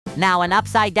Now an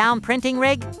upside down printing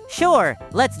rig? Sure,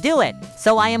 let's do it.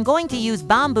 So I am going to use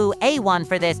Bamboo A1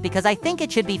 for this because I think it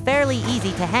should be fairly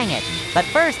easy to hang it. But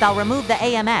first I'll remove the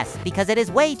AMS because it is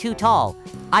way too tall.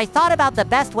 I thought about the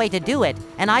best way to do it,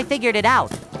 and I figured it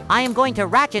out. I am going to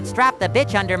ratchet strap the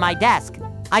bitch under my desk.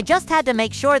 I just had to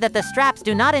make sure that the straps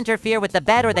do not interfere with the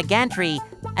bed or the gantry,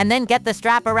 and then get the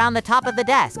strap around the top of the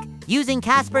desk. Using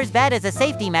Casper's bed as a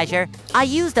safety measure, I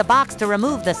used a box to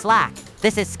remove the slack.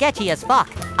 This is sketchy as fuck.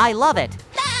 I love it.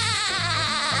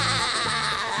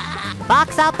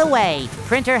 Box out the way,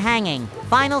 printer hanging,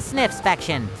 final sniff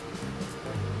section.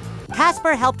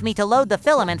 Casper helped me to load the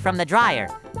filament from the dryer.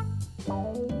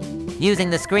 Using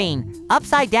the screen,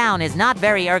 upside down is not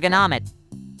very ergonomic.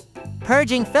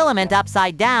 Purging filament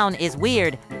upside down is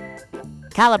weird.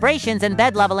 Calibrations and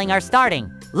bed leveling are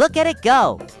starting. Look at it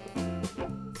go.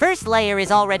 First layer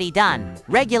is already done.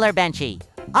 Regular benchy.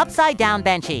 Upside down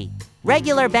benchy.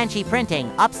 Regular benchy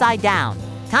printing, upside down.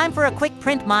 Time for a quick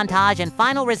print montage and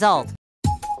final result.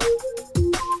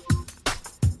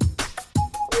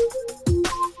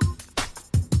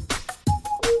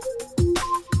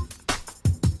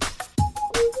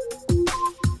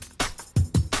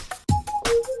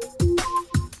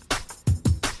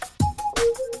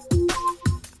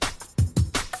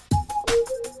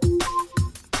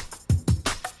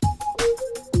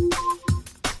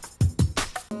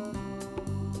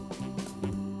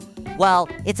 Well,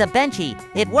 it's a benchy.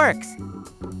 It works.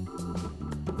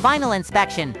 Final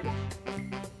inspection.